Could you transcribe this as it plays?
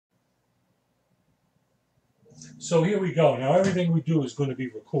So here we go. Now everything we do is going to be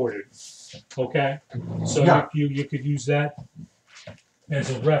recorded. Okay? So Yeah. you could use that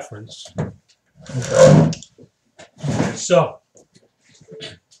as a reference. Okay. So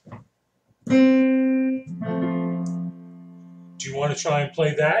do you want to try and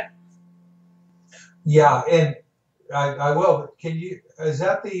play that? Yeah, and I will. Can you? Is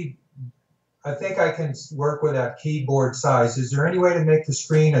that the? I think I can work with that keyboard size. Is there any way to make the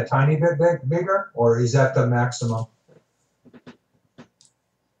screen a tiny bit bigger, or is that the maximum?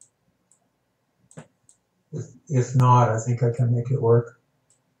 If not, I think I can make it work.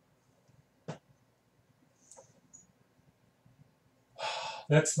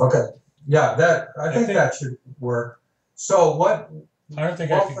 That's okay. Yeah, I think that should work. So what? I don't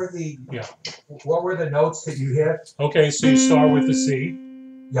think what were the? Yeah. What were the notes that you hit? Okay, so you start with the C.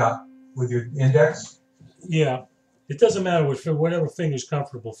 Yeah, with your index. Yeah. It doesn't matter whatever finger's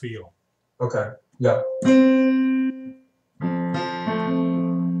comfortable for you. Okay. Yeah.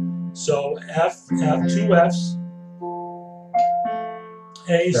 So F, two Fs,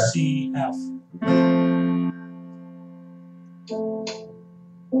 A, C, F.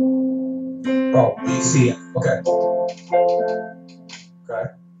 Oh, B, C. Okay. Okay.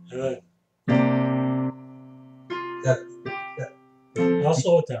 I'll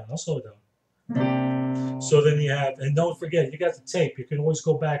slow it down. So then you have, and don't forget, you got the tape. You can always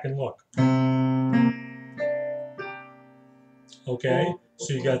go back and look. Okay,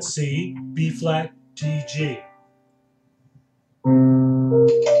 so you got C, B flat, D, G.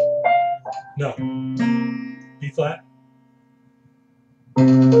 No. B flat.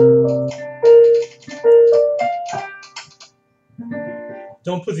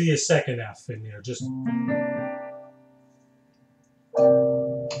 Don't put the second F in there. Just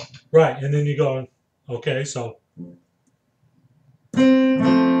right, and then you go. Okay, so.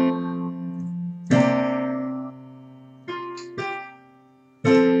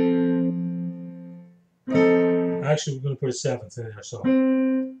 Actually, we're going to put a seventh in there. So.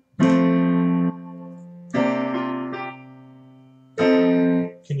 Can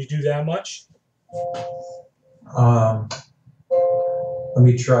you do that much? Let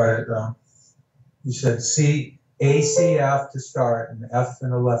me try it. You said C, A, C, F to start, and F in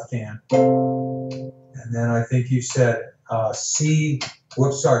the left hand. And then I think you said C,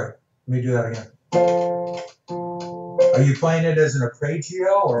 whoops, sorry. Let me do that again. Are you playing it as an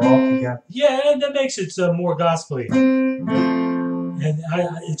arpeggio or all together? Yeah, that makes it more gospel-y. And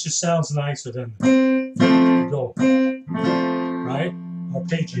it just sounds nicer than go. Right?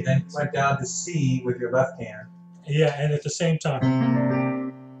 Arpeggio. And then went down to C with your left hand. Yeah, and at the same time.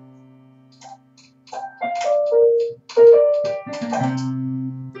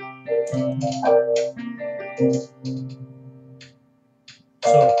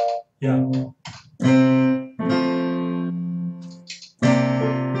 So, yeah.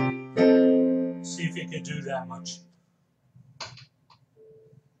 See if you can do that much.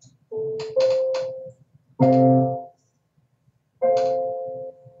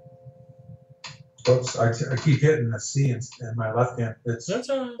 Oops, I keep hitting the C in my left hand. That's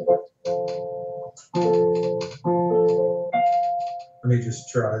all right. Let me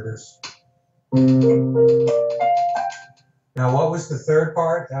just try this. Now, what was the third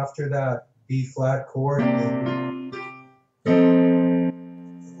part after that B flat chord?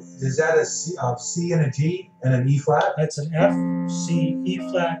 Is that a C and a G and an E flat? That's an F, C, E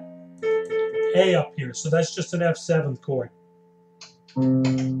flat, A up here. So that's just an F7 chord.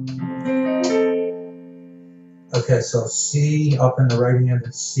 Okay, so C up in the right hand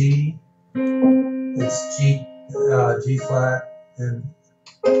is C. It's G, G flat, and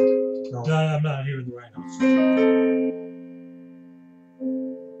no, I'm not hearing the right notes.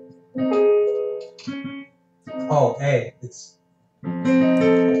 Oh, A. It's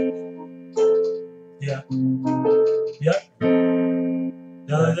yeah. Yep.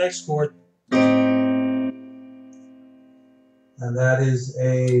 Now the next chord. And that is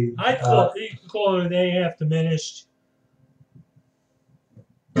a. You can call it an A half diminished.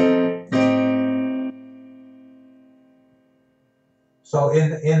 So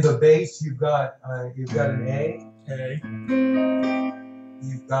in the bass you've got an A. Okay.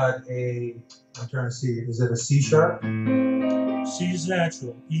 You've got a. I'm trying to see. Is it a C sharp? C is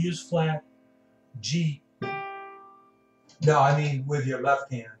natural. E is flat. G. No, I mean with your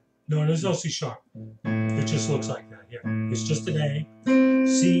left hand. No, there's no C sharp. It just looks like that. Yeah, it's just an A.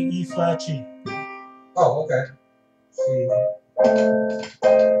 C, E flat, G. Oh, okay. C.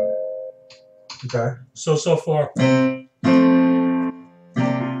 Okay. So far. Can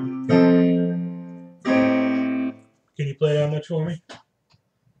you play that much for me?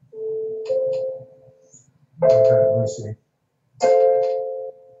 Okay, let me see.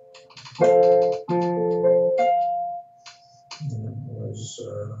 It was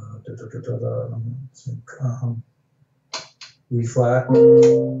E flat.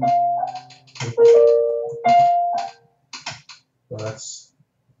 So that's,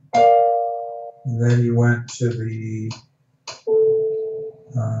 and then you went to the,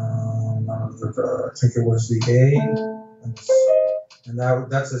 I think it was the A, and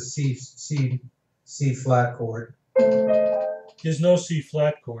that's a C flat chord. There's no C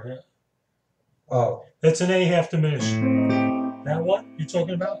flat chord. Huh? Oh, That's an A half diminished. That one you're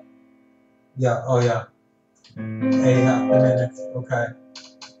talking about? yeah. Oh, yeah. A half diminished. Okay.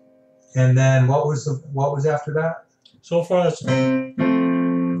 And then what was after that? So far, that's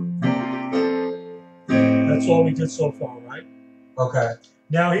all we did so far, right? Okay.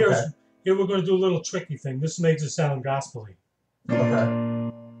 Now here we're going to do a little tricky thing. This makes it sound gospel-y.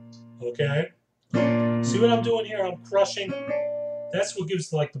 Okay. Okay. See what I'm doing here? I'm crushing. That's what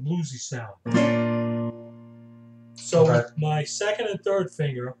gives like the bluesy sound. So with my second and third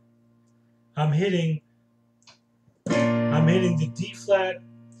finger, I'm hitting the D flat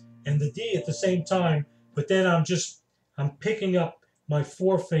and the D at the same time, but then I'm picking up my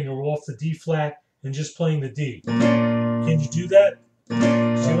forefinger off the D flat and just playing the D. Can you do that?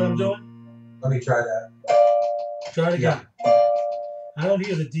 See what I'm doing? Let me try that. Try it again. Yeah. I don't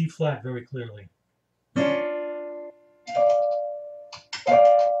hear the D flat very clearly.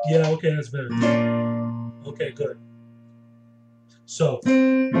 Yeah, okay, that's better. Okay, good. So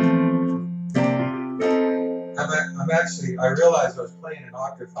I'm actually, I realized I was playing an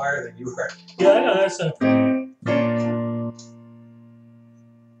octave higher than you were. Yeah, I know, that's a...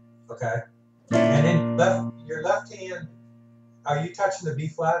 Okay. And in your left hand, are you touching the B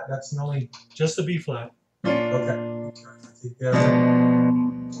flat? That's the only... Just the B flat. Okay.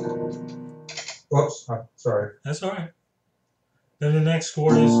 Whoops, I'm sorry. That's all right. Then the next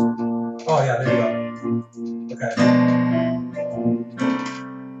chord is... Oh, yeah, there you go. Okay.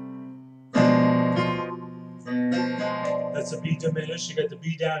 That's a B diminished. You got the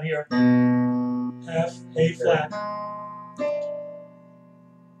B down here. F, A flat.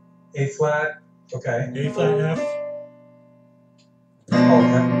 A flat, okay. A flat, F. Oh,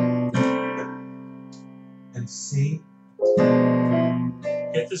 F. And C.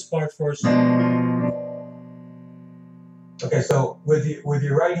 Get this part first. Okay, so with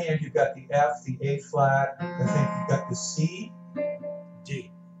your right hand, you've got the F, the A flat. I think you've got the C.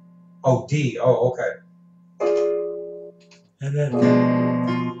 D. Oh, D. Oh, okay. And then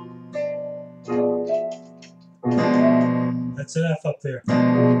that's an F up there.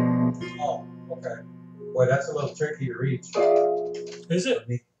 Oh, okay. Boy, that's a little tricky to reach. Is it?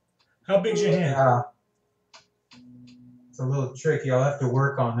 How big's your hand? Yeah. It's a little tricky. I'll have to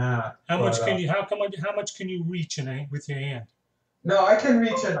work on that. How much can you reach with your hand? No, I can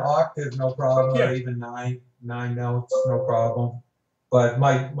reach an octave, no problem, Yeah. or even nine notes, no problem. But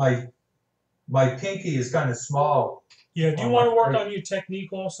my pinky is kind of small. Yeah. Do you want to work on your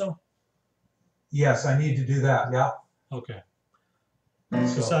technique also? Yes, I need to do that. Yeah. Okay.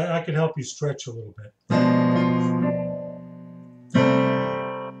 So I could help you stretch a little bit.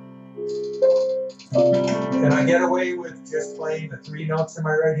 Can I get away with just playing the 3 notes in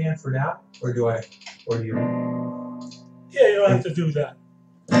my right hand for now, or do you? Yeah, you don't have to do that.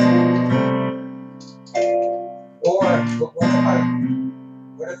 Or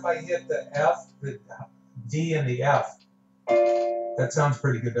what if I hit the F, the D, and the F? That sounds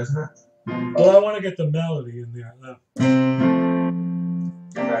pretty good, doesn't it? Well, I want to get the melody in there.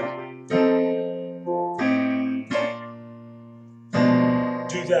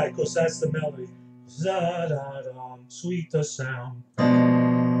 Do that, because that's the melody. Za-da-dum, sweet the sound.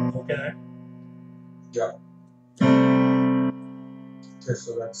 Okay? Yeah. Okay,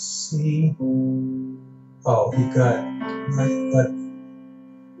 so that's C. Oh, you got, but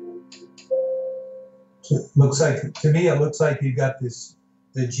to me it looks like you got this,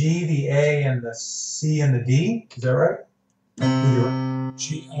 the G, the A, and the C and the D. Is that right?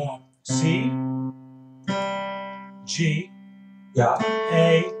 G, C, G, yeah,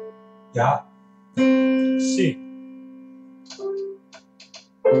 A, yeah, C.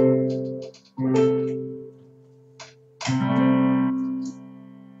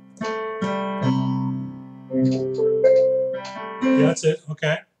 That's it.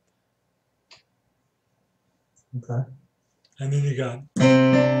 Okay. Okay. And then you got.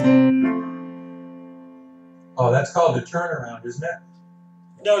 Oh, that's called a turnaround, isn't it?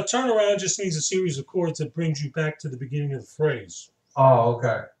 No, a turnaround just means a series of chords that brings you back to the beginning of the phrase. Oh,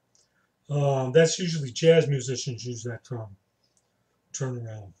 okay. That's usually jazz musicians use that term.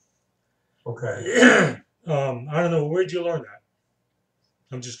 Turnaround. Okay. I don't know. Where'd you learn that?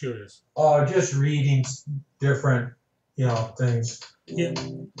 I'm just curious. Oh, just reading different, things. Yeah,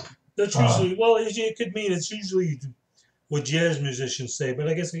 that's Uh, usually, well, it could mean it's usually what jazz musicians say, but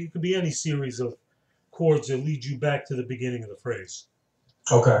I guess it could be any series of chords that lead you back to the beginning of the phrase.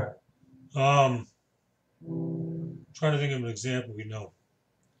 okay. Um, Trying to think of an example we know.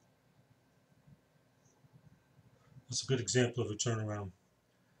 That's a good example of a turnaround.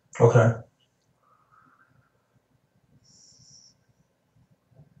 Okay.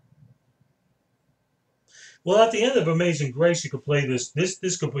 Well, at the end of Amazing Grace, you could play this.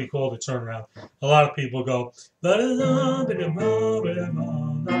 This could be called a turnaround. A lot of people go. That's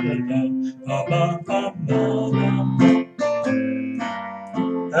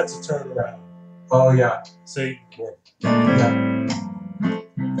a turnaround. Oh, yeah. See? Yeah.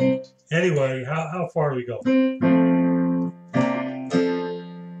 Anyway, how far do we go?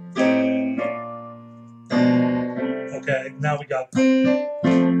 Okay, now we got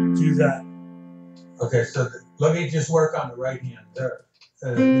do that. Okay, so let me just work on the right hand there.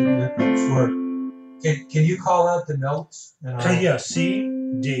 Sure. Can you call out the notes? Yeah, C,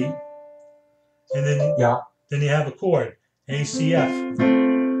 D, and then you have a chord, A, C, F.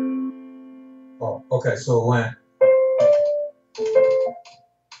 Oh, okay, so it went.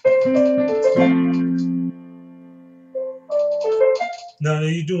 No,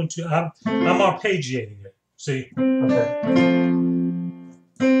 you're doing two. I'm arpeggiating it. See? Okay.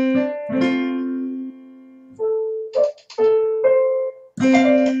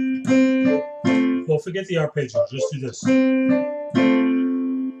 Well, forget the arpeggio. Just do this.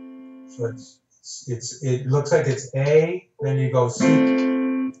 So it looks like it's A, then you go C.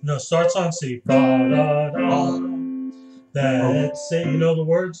 No, starts on C. Ba da da. That's saved. You know the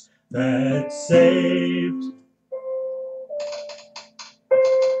words? That's saved.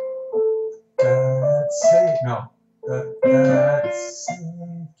 That's saved. No. That's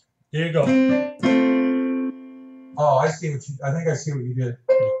saved. There you go. Oh, I think I see what you did.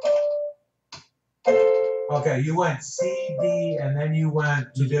 Okay, you went C, D, and then you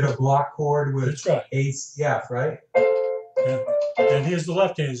did a block chord with That's right. A, C, F, right? Yeah. And here's the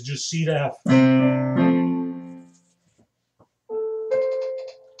left hand, it's just C to F.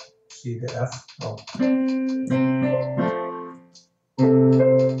 C to F. Oh.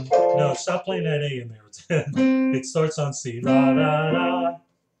 No, stop playing that A in there. It starts on C. La da da.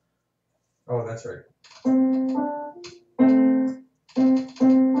 Oh, that's right.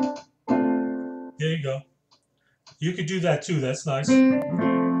 There you go. You could do that too. That's nice. You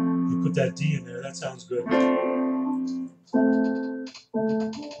put that D in there. That sounds good.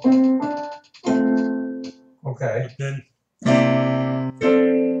 Okay. But then.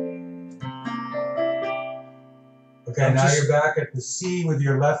 Okay, now you're back at the C with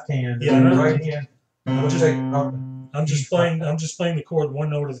your left hand. Yeah. And your right hand. I'm just playing the chord one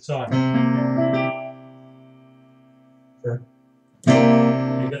note at a time. Okay.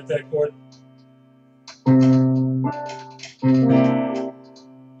 You got that chord?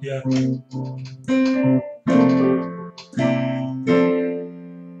 Yeah.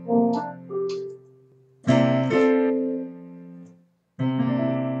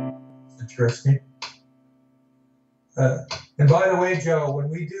 Interesting. And by the way, Joe, when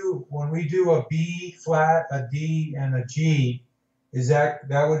we do a B flat, a D, and a G,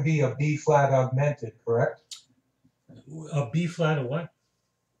 that would be a B flat augmented, correct? A B flat or what?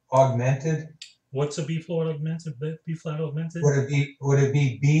 Augmented. What's a B flat augmented? B flat augmented? Would it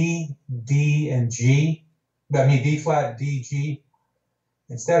be B, D, and G? I mean B flat, D, G,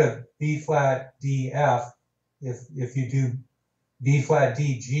 instead of B flat, D, F. If you do B flat,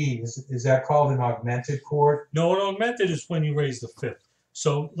 D, G, is that called an augmented chord? No, an augmented is when you raise the fifth.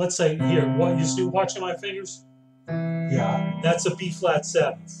 So let's say here, what you see watching my fingers? Yeah. That's a B flat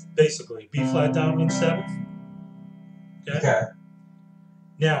seventh, basically. B flat dominant seventh. Okay.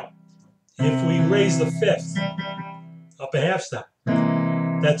 Now, if we raise the fifth up a half step,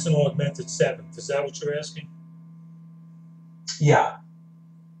 that's an augmented seventh. Is that what you're asking? Yeah.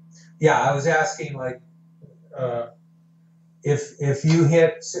 Yeah, I was asking like if you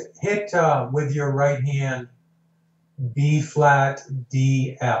hit with your right hand B flat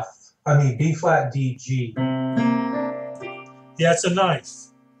D F. I mean B flat D G. Yeah, it's a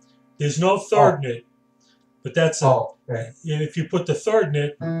ninth. There's no third in it, but that's a. Oh, okay. And if you put the third in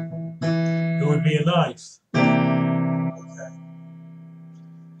it, it would be a ninth. Okay.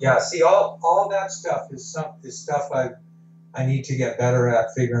 Yeah. See, all that stuff is stuff I need to get better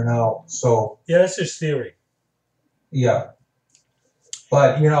at figuring out. So. Yeah, that's just theory. Yeah.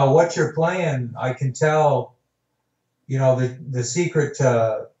 But what you're playing, I can tell. The secret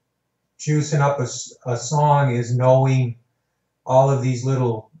to juicing up a song is knowing all of these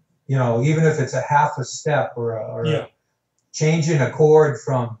little, even if it's a half a step or changing a chord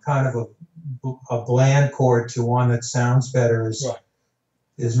from kind of a bland chord to one that sounds better is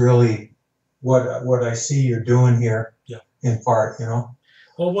really what I see you're doing here. Yeah. In part, Well,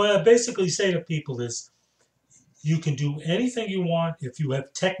 what I basically say to people is, you can do anything you want if you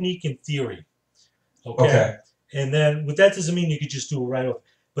have technique and theory. Okay. And then, but that doesn't mean you could just do it right off.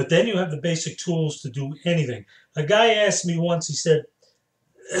 But then you have the basic tools to do anything. A guy asked me once. He said,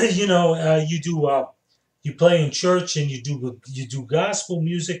 you play in church and you do gospel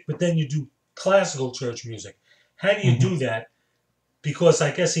music, but then you do classical church music. How do you do that? Because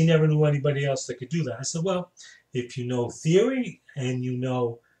I guess he never knew anybody else that could do that. I said, well, if you know theory and you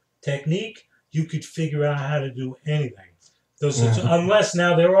know technique, you could figure out how to do anything. Unless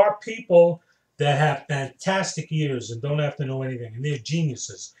now there are people that have fantastic ears and don't have to know anything, and they're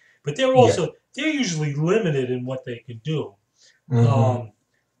geniuses. But they're usually limited in what they can do.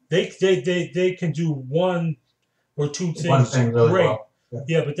 They can do one or two things really great. Well.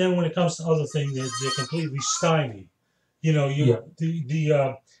 Yeah, but then when it comes to other things, they're completely stymied.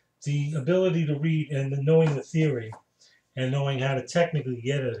 The ability to read and knowing the theory and knowing how to technically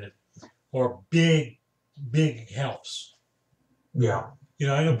get at it are big helps. Yeah.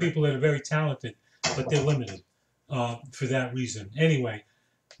 I know people that are very talented, but they're limited for that reason. Anyway,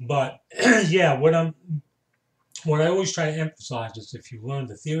 but yeah, what I always try to emphasize is if you learn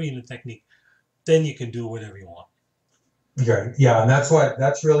the theory and the technique, then you can do whatever you want. Okay. Yeah, and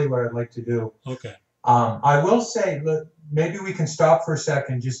that's really what I'd like to do. Okay. I will say, look, maybe we can stop for a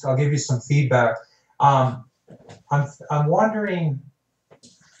second. I'll give you some feedback. I'm wondering,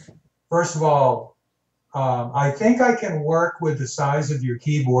 first of all, I think I can work with the size of your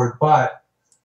keyboard, but